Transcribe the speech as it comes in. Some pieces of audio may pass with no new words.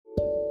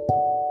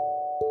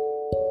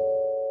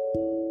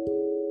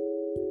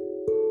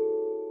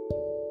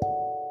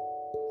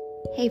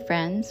Hey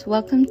friends,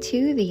 welcome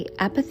to the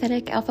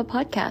Apathetic Alpha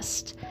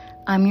Podcast.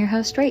 I'm your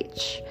host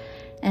Rach,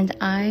 and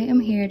I am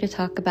here to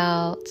talk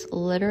about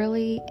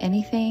literally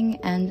anything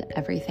and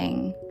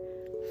everything,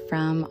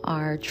 from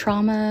our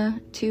trauma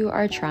to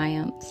our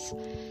triumphs,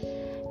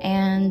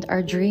 and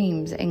our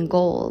dreams and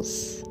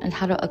goals, and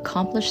how to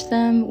accomplish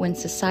them when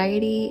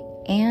society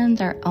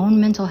and our own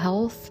mental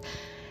health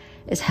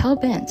is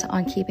hell-bent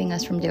on keeping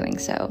us from doing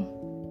so.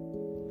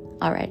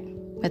 All right,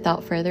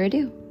 without further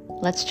ado,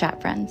 let's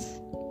chat, friends.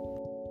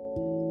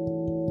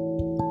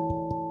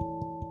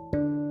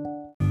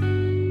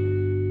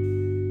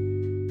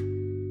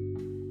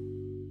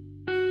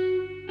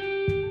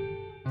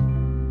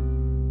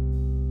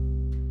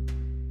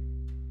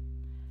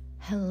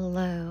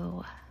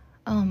 Hello.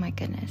 Oh my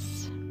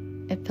goodness.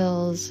 It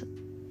feels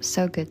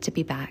so good to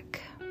be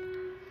back.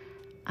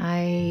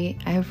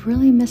 I've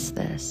really missed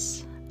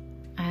this.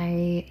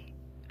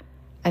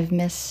 I've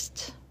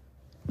missed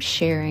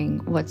sharing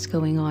what's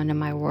going on in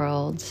my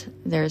world.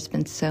 There's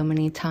been so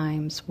many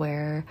times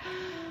where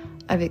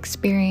I've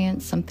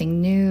experienced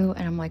something new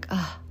and I'm like,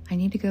 I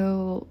need to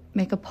go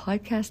make a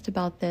podcast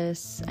about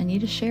this. I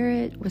need to share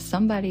it with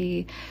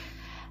somebody.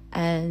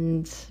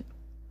 And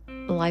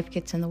life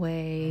gets in the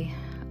way.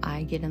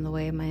 I get in the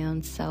way of my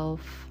own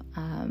self.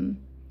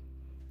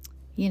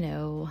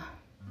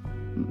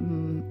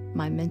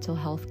 My mental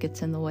health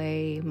gets in the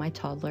way. My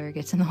toddler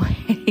gets in the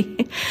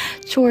way.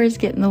 Chores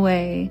get in the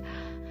way.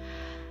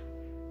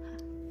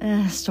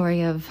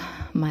 Story of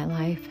my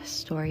life,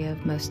 story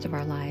of most of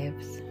our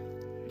lives.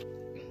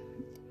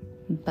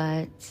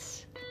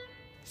 But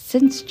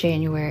since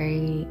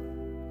January,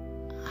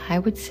 I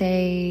would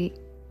say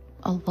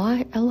a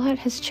lot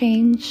has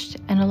changed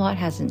and a lot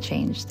hasn't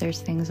changed.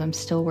 There's things I'm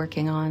still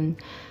working on,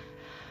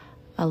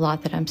 a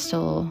lot that I'm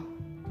still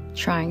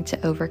trying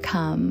to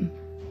overcome,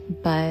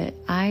 but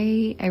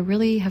I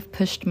really have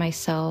pushed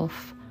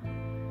myself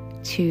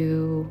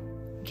to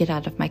get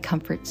out of my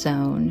comfort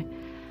zone,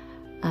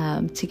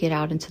 to get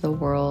out into the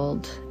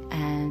world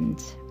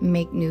and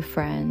make new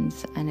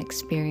friends and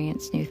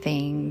experience new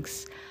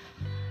things.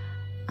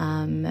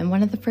 And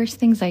one of the first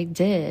things I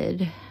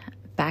did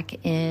back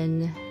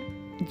in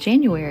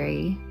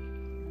January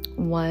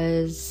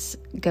was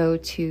go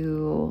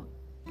to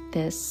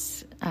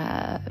this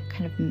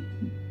kind of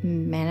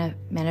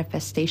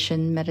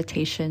manifestation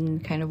meditation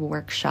kind of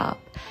workshop,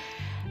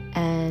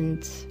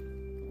 and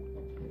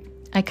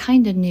I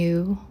kind of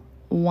knew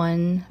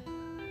one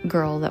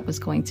girl that was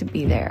going to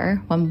be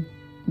there, one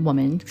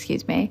woman,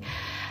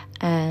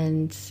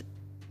 and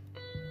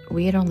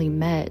we had only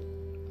met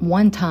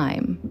one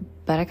time,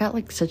 but I got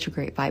like such a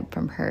great vibe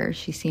from her.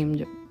 She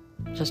seemed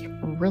just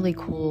really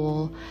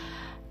cool.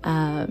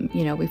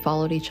 We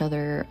followed each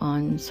other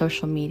on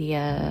social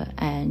media,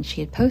 and she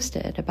had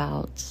posted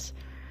about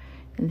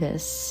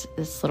this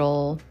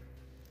little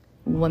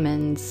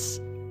women's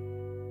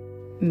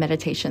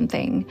meditation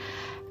thing,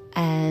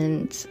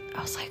 and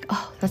I was like,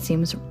 that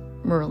seems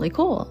really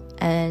cool.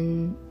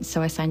 And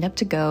so I signed up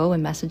to go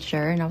and messaged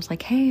her, and I was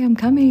like, hey, I'm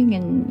coming.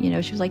 And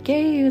she was like,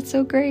 yay, it's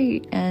so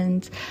great.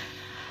 And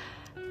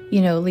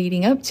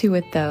leading up to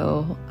it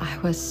though, I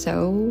was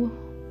so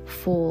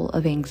full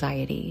of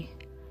anxiety.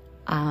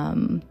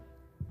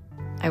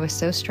 I was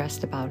so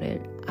stressed about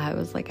it. I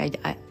was like,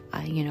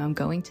 I'm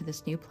going to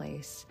this new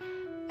place.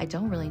 I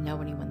don't really know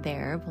anyone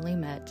there. I've only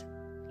met,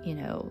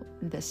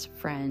 this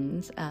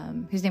friend,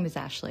 whose name is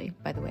Ashley,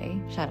 by the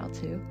way. Shout out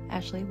to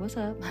Ashley. What's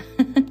up?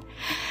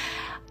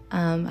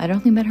 I'd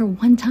only met her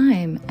one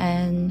time,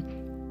 and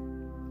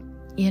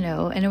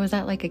it was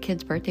at like a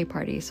kid's birthday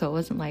party. So it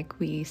wasn't like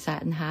we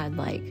sat and had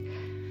like,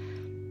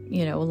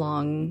 a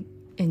long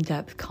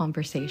in-depth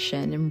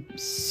conversation and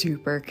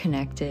super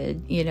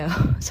connected,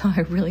 so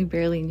I really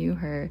barely knew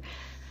her.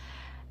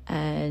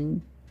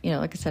 And,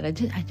 like I said, I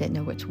didn't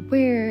know what to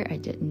wear. I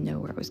didn't know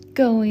where I was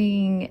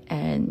going,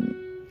 and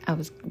I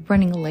was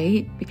running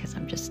late because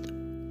I'm just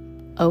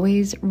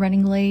always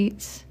running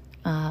late.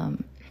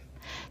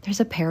 There's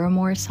a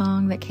Paramore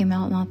song that came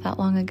out not that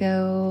long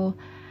ago.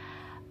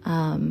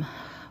 Of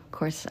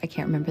course, I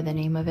can't remember the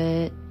name of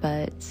it,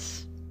 but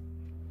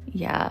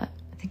yeah,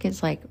 I think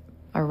it's like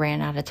I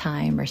ran out of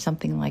time or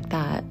something like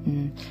that.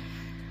 And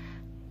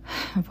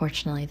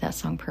unfortunately, that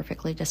song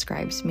perfectly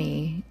describes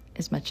me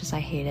as much as I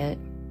hate it.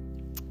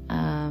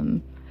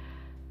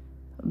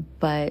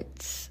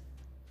 But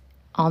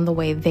on the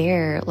way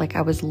there, like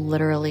I was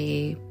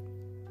literally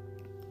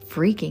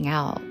freaking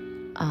out,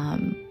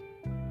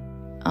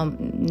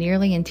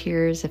 nearly in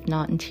tears, if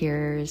not in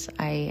tears.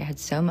 I had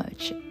so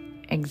much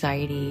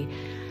anxiety,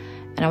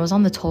 and I was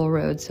on the toll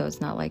road, so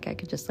it's not like I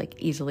could just like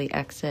easily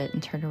exit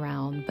and turn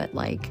around, but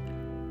like,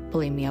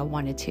 believe me, I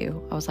wanted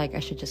to. I was like, I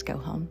should just go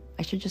home.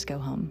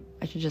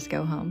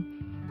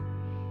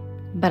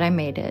 But I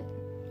made it.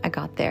 I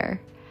got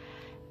there.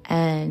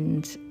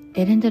 And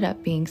it ended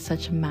up being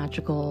such a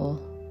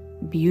magical,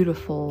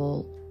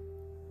 beautiful,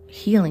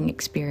 healing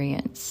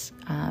experience.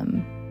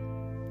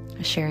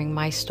 Sharing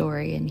my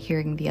story and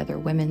hearing the other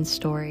women's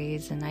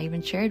stories. And I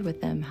even shared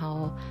with them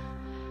how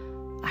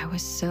I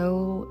was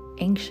so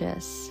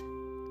anxious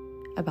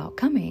about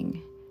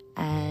coming.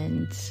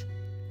 And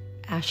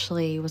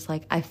Ashley was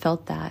like, I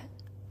felt that.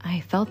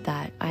 I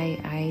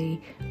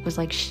was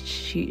like,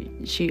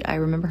 I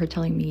remember her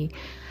telling me,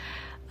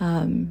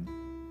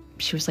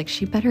 she was like,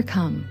 she better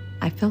come.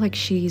 I feel like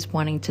she's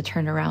wanting to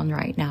turn around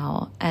right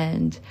now.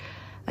 And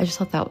I just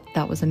thought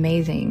that was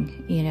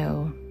amazing. You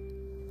know,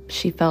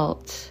 she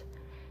felt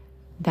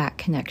that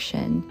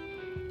connection.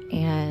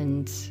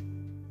 And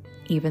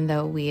even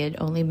though we had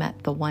only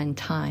met the one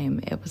time,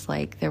 it was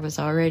like there was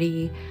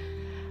already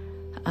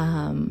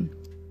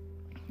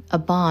a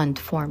bond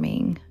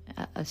forming,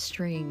 a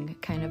string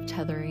kind of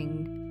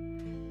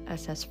tethering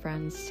us as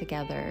friends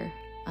together.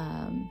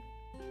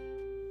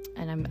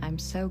 And I'm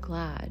so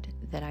glad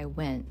that I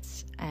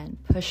went and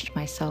pushed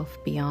myself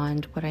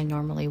beyond what I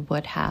normally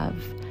would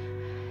have.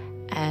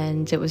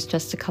 And it was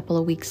just a couple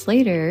of weeks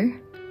later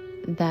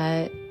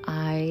that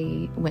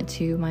I went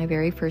to my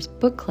very first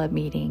book club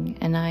meeting,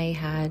 and I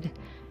had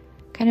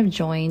kind of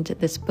joined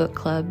this book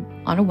club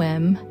on a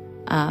whim.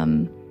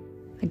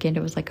 Again,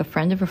 it was like a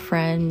friend of a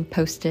friend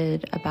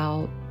posted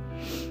about,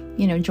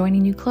 you know,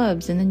 joining new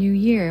clubs in the new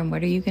year and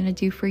what are you going to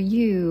do for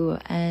you?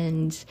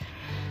 And,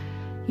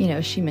 you know,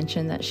 she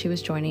mentioned that she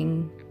was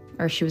joining,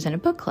 or she was in a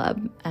book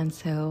club. And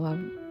so I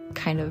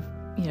kind of,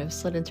 you know,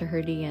 slid into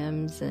her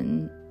DMs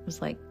and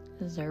was like,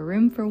 is there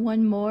room for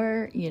one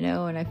more? You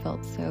know, and I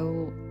felt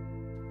so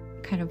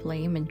kind of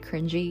lame and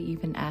cringy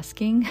even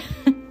asking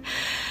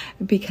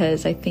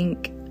because I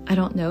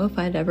don't know if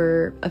I'd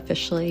ever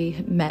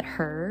officially met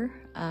her.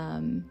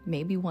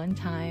 Maybe one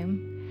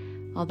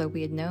time, although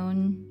we had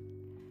known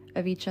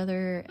of each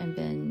other and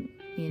been,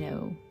 you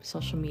know,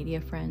 social media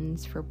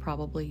friends for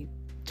probably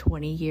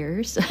 20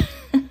 years.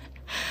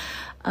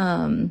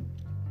 Well,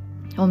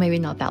 maybe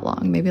not that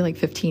long, maybe like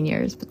 15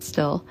 years, but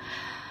still.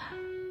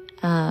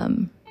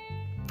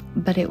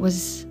 But it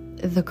was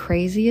the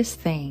craziest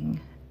thing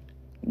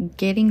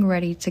getting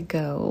ready to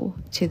go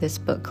to this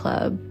book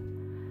club.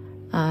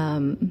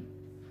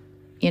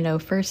 You know,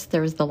 first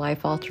there was the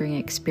life-altering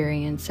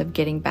experience of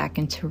getting back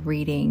into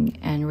reading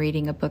and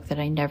reading a book that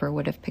I never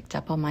would have picked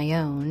up on my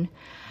own.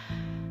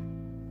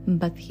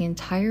 But the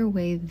entire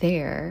way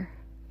there,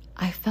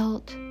 I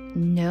felt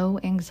no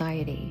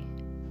anxiety,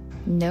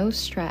 no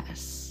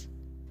stress.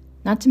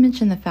 Not to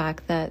mention the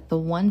fact that the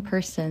one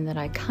person that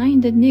I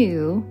kind of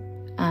knew,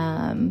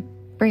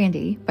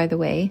 Brandy, by the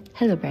way,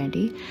 hello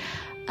Brandy,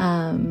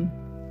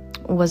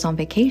 was on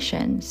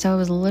vacation. So I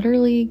was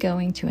literally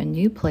going to a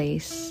new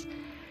place,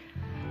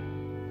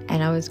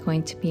 and I was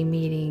going to be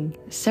meeting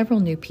several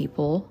new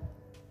people,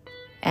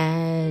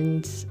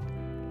 and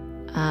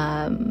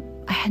I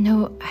had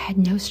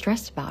no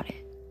stress about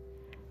it.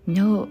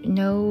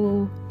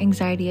 No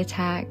anxiety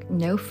attack,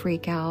 no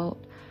freak out.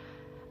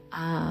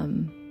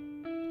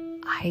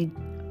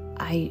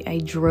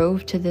 I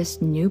drove to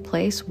this new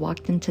place,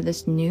 walked into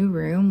this new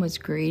room, was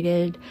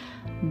greeted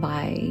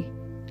by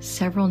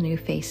several new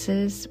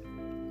faces,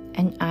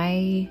 and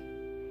I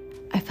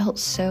felt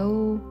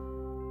so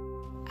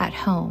at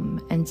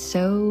home and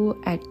so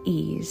at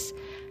ease.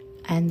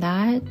 And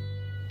that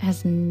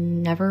has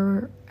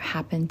never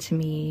happened to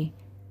me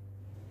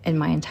in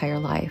my entire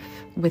life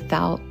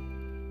without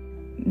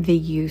the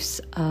use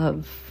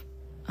of,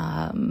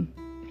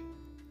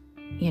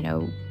 you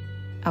know,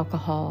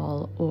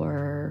 alcohol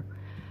or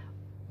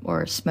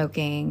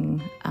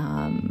smoking,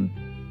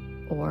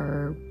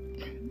 or,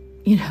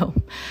 you know,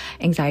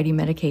 anxiety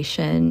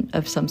medication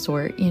of some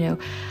sort, you know,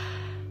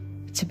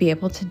 to be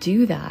able to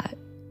do that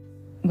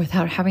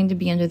without having to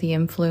be under the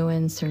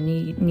influence or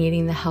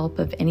needing the help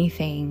of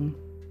anything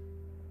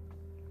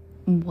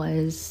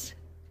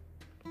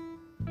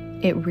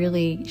it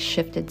really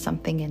shifted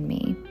something in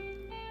me.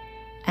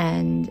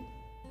 And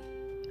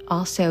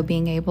also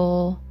being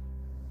able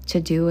to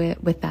do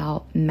it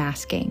without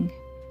masking,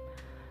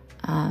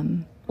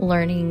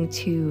 learning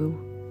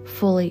to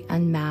fully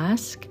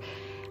unmask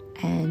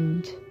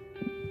and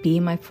be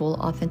my full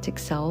authentic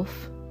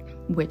self,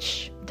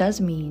 which does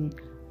mean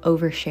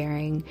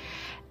oversharing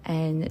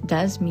and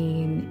does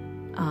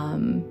mean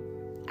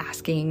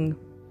asking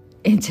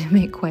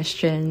intimate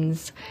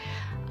questions.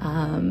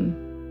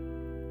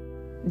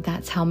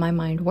 That's how my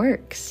mind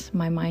works.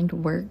 My mind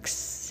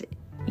works,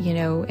 you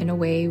know, in a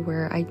way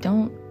where I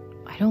don't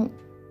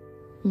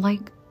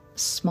like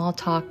small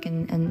talk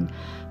and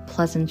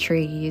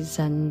pleasantries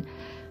and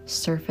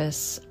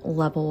surface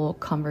level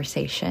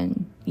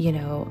conversation. You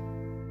know,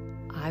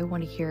 I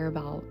want to hear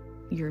about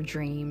your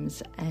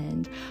dreams,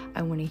 and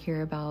I want to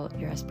hear about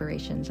your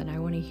aspirations, and I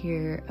want to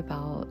hear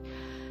about,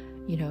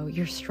 you know,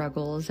 your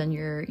struggles and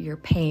your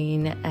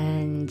pain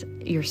and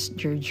your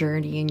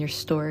journey and your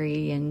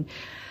story and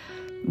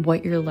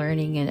what you're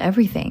learning and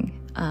everything,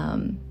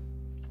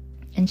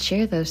 and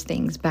share those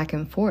things back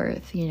and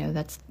forth. You know,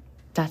 that's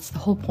the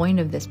whole point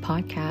of this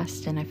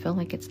podcast, and I feel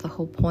like it's the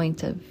whole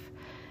point of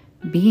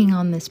being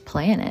on this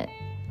planet.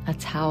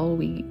 That's how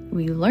we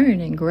learn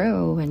and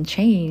grow and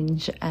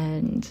change,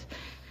 and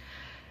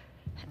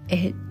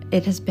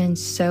it has been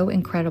so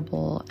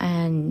incredible.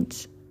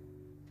 And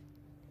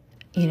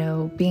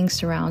being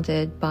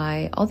surrounded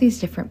by all these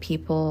different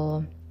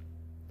people,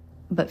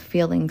 but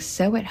feeling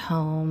so at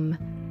home.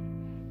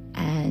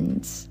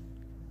 And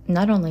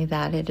not only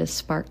that, it has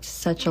sparked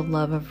such a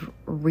love of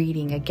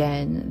reading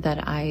again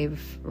that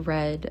I've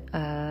read,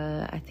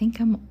 I think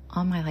I'm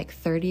on my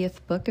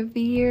 30th book of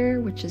the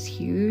year, which is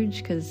huge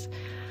because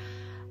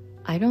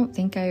I don't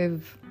think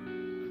I've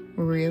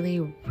really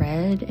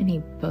read any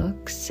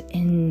books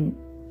in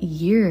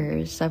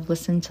years. I've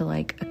listened to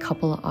a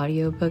couple of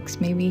audiobooks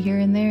maybe here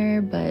and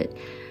there, but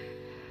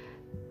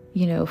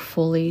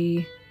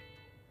fully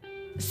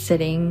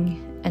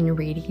sitting and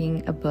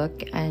reading a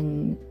book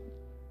and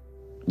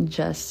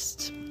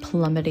just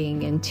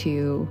plummeting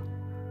into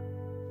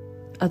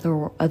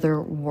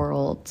other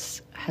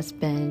worlds has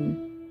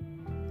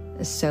been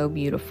so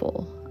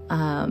beautiful.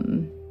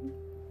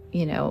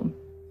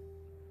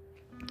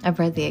 I've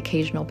read the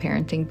occasional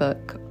parenting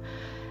book,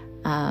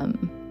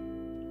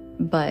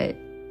 but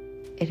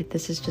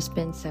this has just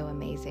been so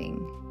amazing.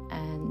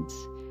 And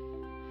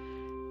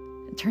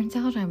it turns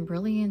out I'm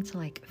really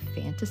into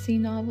fantasy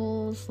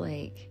novels.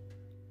 I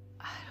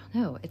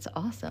don't know, it's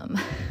awesome.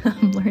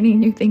 I'm learning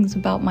new things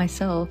about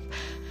myself.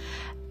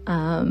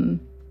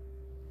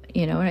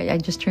 I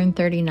just turned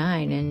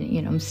 39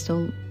 and, I'm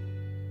still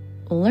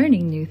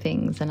learning new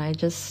things, and I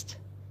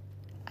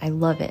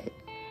love it.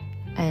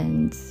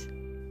 And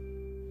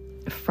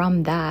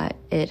from that,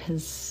 it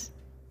has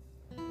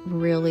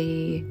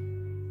really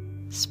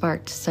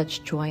sparked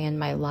such joy in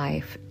my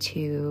life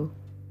to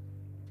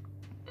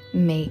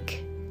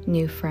make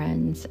new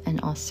friends and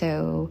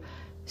also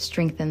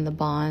strengthen the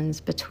bonds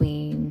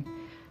between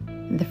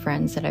the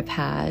friends that I've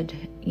had,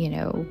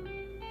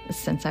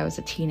 since I was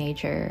a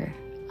teenager.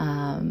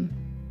 And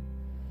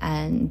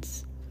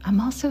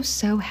I'm also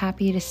so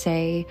happy to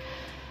say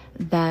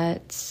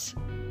that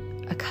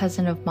a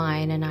cousin of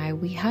mine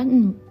and we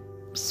hadn't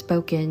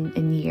spoken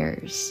in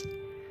years.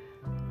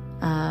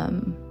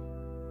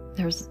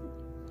 There's,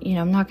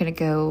 I'm not going to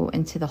go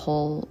into the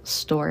whole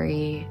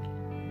story.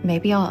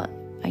 Maybe I'll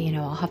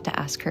have to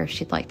ask her if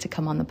she'd like to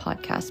come on the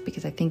podcast,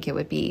 because I think it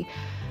would be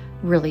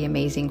really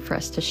amazing for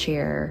us to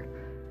share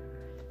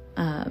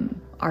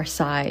our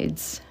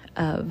sides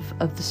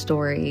of the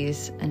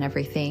stories and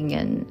everything,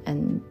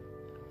 and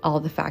all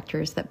the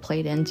factors that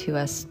played into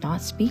us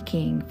not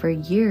speaking for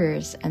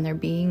years, and there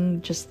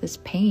being just this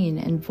pain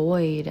and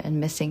void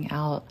and missing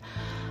out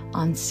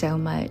on so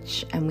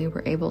much. And we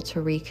were able to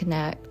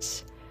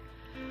reconnect,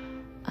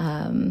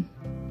 I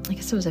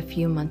guess it was a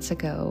few months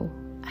ago,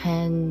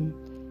 and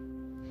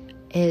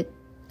it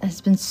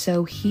has been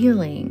so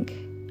healing.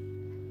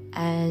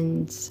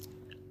 And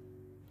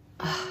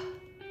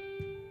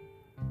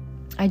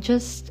I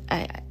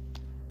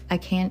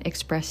can't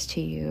express to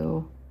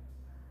you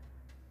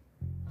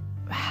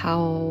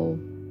how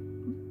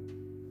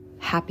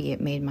happy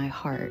it made my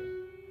heart.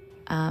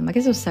 I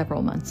guess it was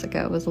several months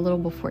ago. It was a little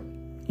before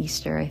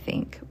Easter, I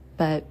think.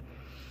 But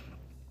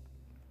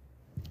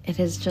it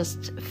has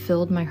just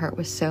filled my heart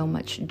with so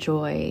much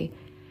joy.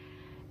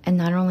 And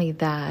not only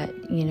that,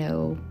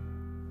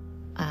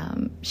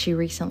 she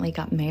recently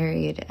got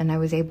married, and I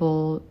was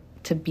able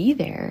to be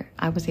there.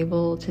 I was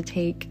able to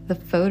take the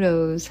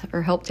photos,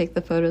 or help take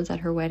the photos at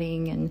her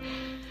wedding. And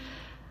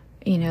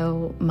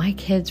my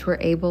kids were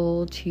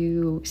able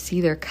to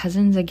see their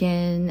cousins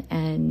again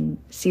and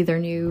see their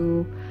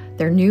new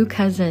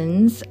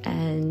cousins.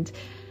 And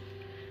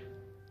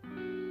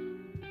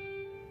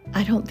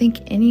I don't think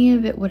any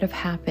of it would have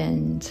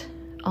happened,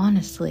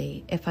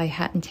 honestly, if I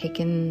hadn't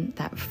taken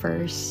that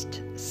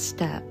first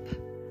step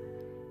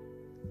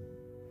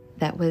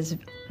that was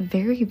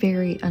very,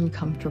 very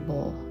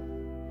uncomfortable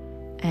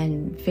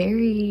and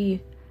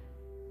very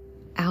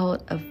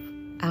out of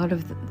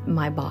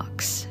my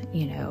box,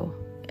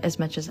 as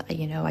much as, I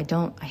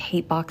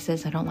hate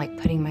boxes. I don't like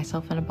putting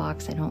myself in a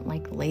box. I don't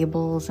like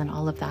labels and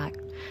all of that.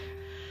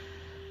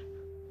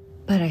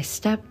 But I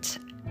stepped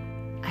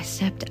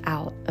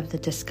out of the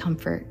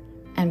discomfort.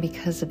 And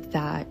because of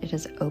that, it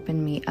has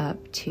opened me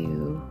up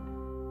to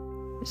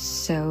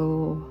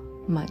so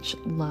much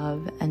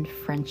love and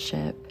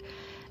friendship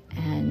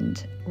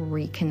and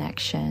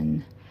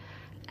reconnection.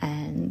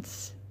 And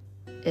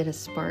it has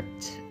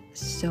sparked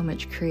so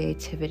much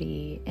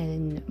creativity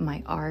in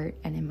my art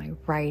and in my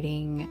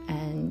writing.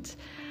 And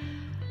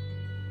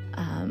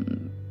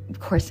of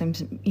course, I'm,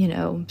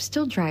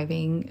 still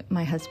driving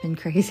my husband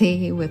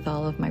crazy with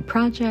all of my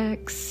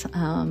projects.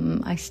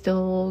 I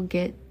still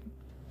get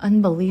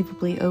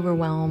unbelievably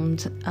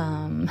overwhelmed.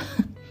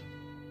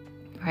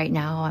 Right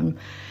now, I'm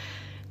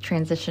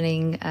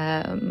transitioning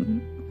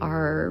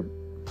our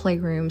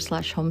playroom /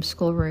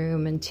 homeschool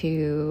room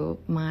into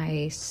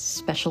my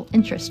special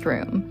interest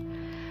room,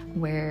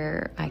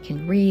 where I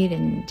can read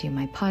and do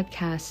my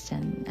podcast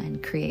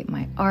and create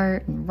my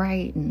art and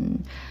write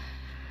and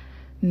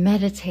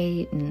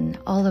meditate and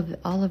all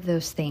of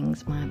those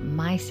things,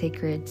 my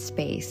sacred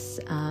space.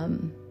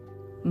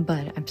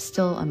 But I'm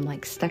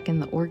stuck in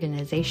the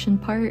organization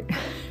part.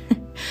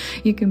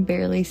 You can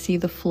barely see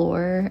the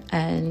floor,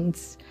 and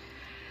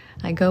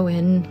I go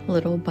in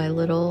little by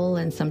little,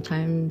 and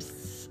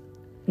sometimes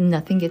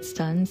nothing gets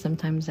done.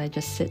 Sometimes I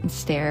just sit and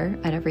stare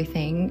at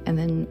everything and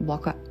then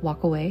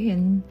walk away,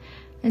 and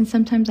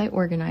sometimes I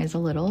organize a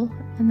little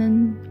and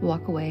then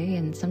walk away,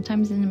 and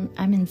sometimes I'm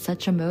in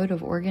such a mode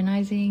of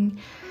organizing,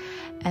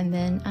 and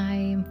then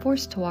I'm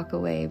forced to walk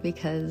away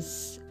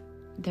because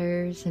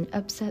there's an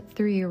upset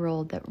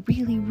 3-year-old that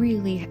really,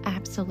 really,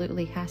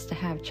 absolutely has to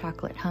have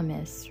chocolate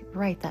hummus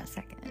right that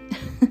second.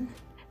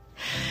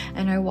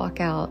 And I walk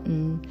out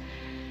and,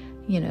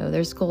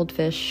 there's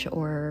goldfish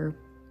or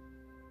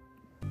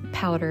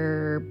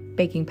powder,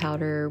 baking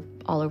powder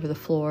all over the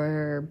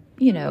floor,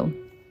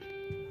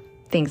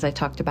 things I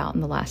talked about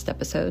in the last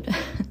episode.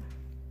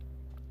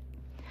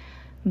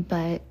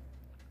 But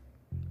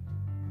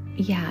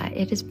yeah,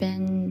 it has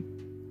been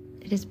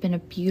a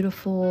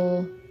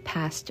beautiful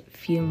past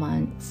few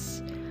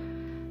months,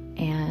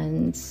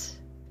 and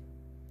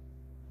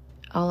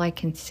all I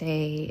can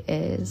say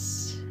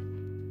is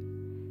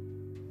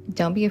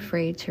don't be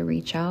afraid to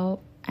reach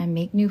out and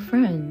make new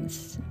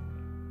friends,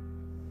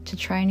 to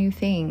try new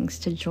things,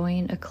 to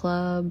join a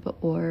club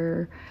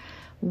or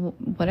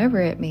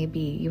whatever it may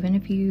be, even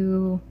if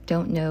you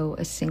don't know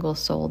a single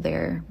soul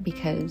there,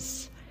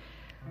 because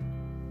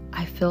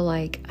I feel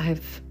like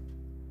I've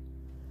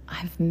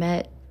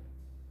met,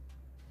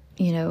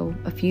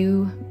 a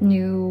few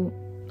new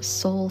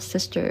soul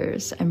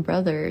sisters and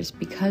brothers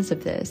because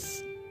of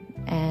this.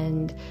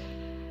 And,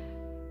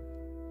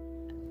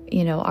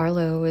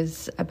 Arlo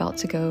is about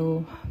to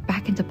go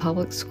back into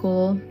public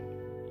school,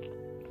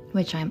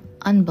 which I'm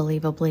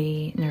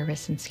unbelievably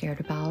nervous and scared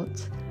about.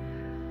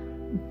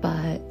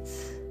 But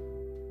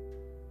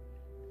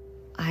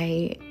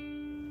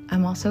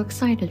I'm also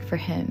excited for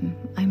him.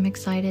 I'm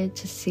excited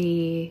to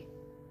see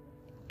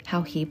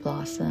how he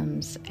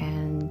blossoms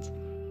and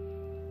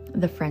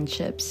the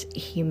friendships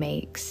he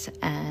makes.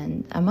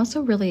 And I'm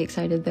also really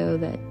excited, though,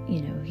 that,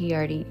 he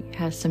already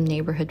has some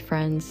neighborhood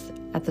friends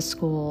at the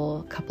school.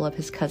 A couple of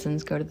his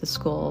cousins go to the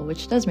school,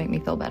 which does make me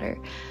feel better.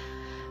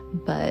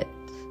 But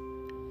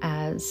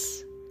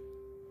as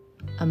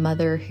a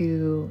mother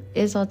who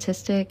is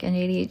autistic and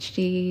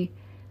ADHD,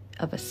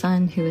 of a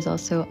son who is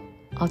also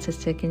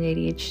autistic and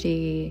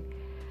ADHD,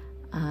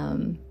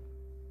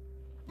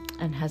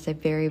 and has a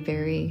very,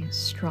 very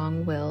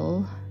strong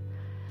will,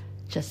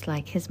 just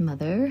like his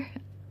mother.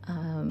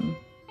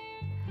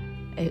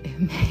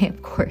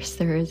 Of course,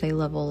 there is a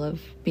level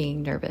of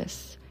being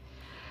nervous.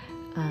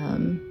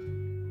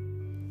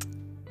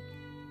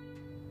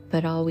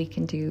 But all we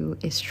can do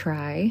is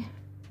try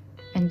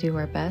and do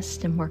our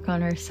best and work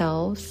on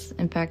ourselves.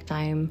 In fact,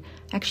 I'm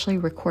actually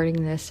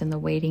recording this in the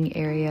waiting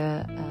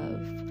area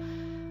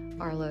of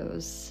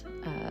Arlo's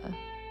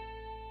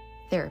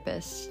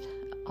therapist.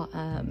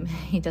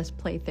 He does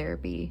play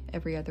therapy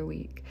every other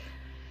week,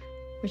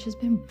 which has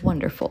been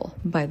wonderful,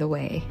 by the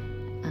way.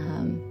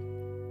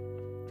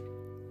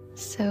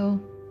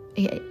 So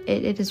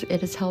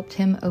it has helped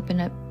him open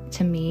up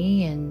to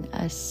me, and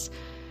us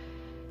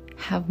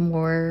have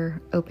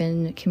more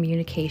open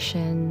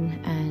communication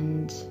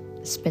and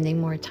spending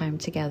more time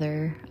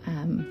together.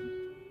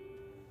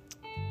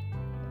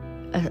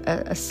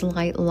 A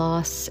slight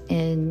loss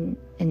in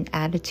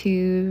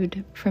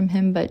attitude from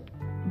him, but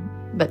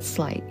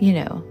slight,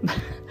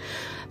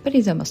 but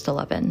he's almost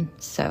 11,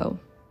 so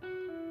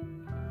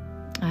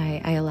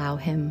I allow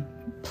him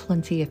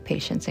plenty of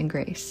patience and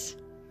grace.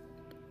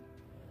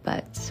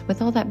 But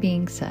with all that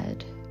being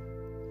said,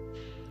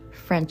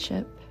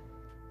 friendship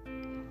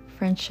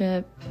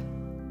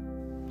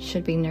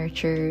should be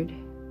nurtured.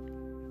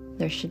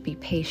 There should be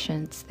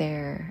patience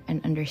there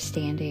and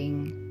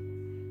understanding.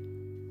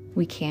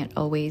 We can't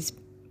always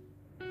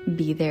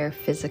be there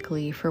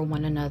physically for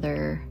one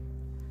another.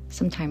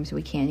 Sometimes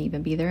we can't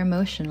even be there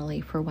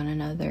emotionally for one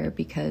another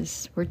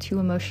because we're too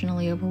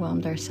emotionally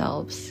overwhelmed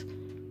ourselves.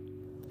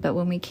 But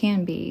when we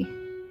can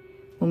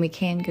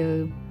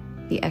go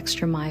the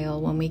extra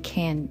mile, when we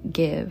can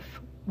give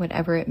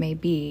whatever it may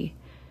be,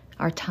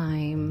 our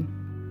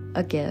time,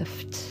 a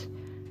gift,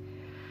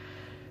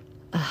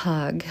 a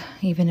hug,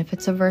 even if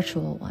it's a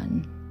virtual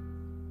one,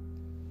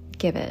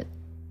 give it.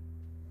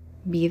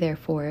 Be there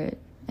for it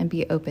and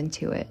be open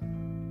to it,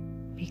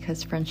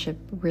 because friendship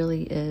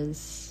really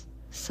is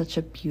such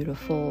a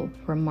beautiful,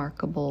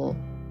 remarkable,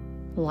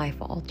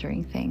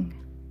 life-altering thing.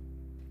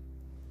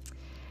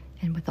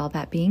 And with all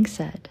that being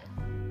said,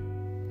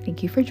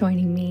 thank you for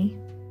joining me.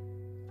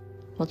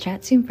 We'll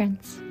chat soon,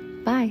 friends.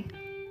 Bye.